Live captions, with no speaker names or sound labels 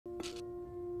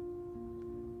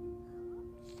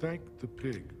Thank the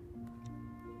pig.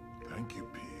 Thank you,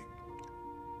 pig.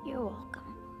 You're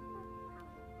welcome.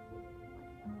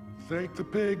 Thank the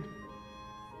pig.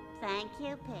 Thank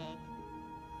you, pig.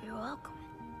 You're welcome.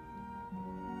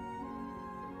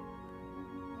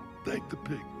 Thank the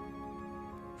pig.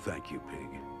 Thank you,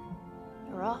 pig.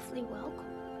 You're awfully welcome.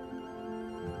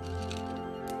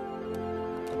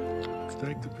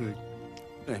 Thank the pig.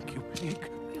 Thank you, pig.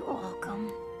 You're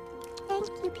welcome. Thank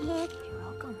you, pig. You're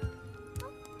welcome.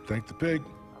 Thank the pig.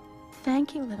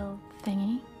 Thank you, little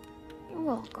thingy. You're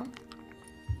welcome.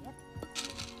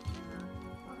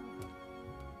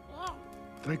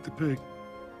 Thank the pig.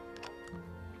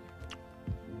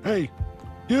 Hey,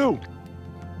 you!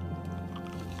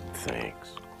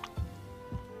 Thanks.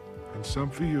 And some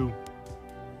for you.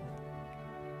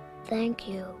 Thank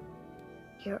you,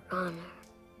 Your Honor.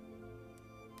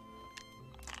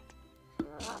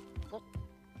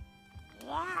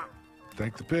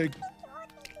 Thank the pig.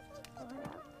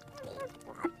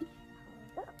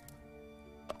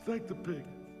 Thank the pig. Thank you, pig.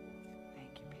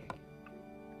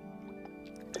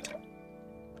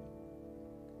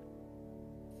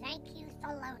 Thank you,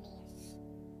 Thelonious.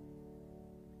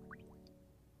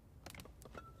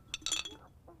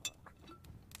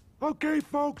 Okay,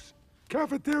 folks.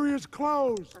 Cafeteria's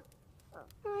closed.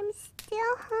 I'm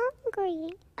still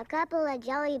hungry. A couple of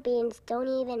jelly beans don't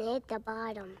even hit the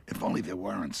bottom. If only there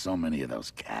weren't so many of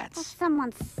those cats.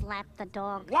 Someone slapped the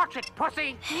dog. Watch it,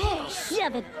 pussy! Hey,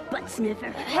 shove it, butt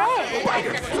sniffer.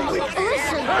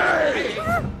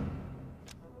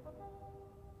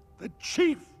 The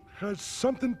chief has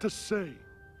something to say.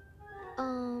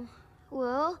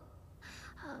 Well,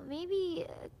 maybe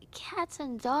cats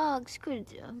and dogs could,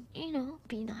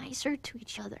 be nicer to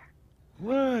each other.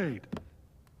 Right.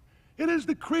 It is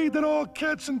decreed that all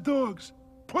cats and dogs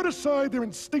put aside their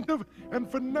instinctive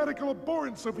and fanatical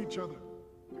abhorrence of each other,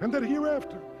 and that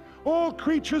hereafter all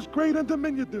creatures great and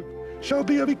diminutive shall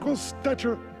be of equal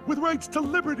stature, with rights to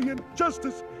liberty and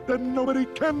justice that nobody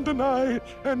can deny,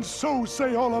 and so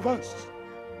say all of us.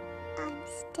 I'm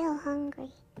still hungry.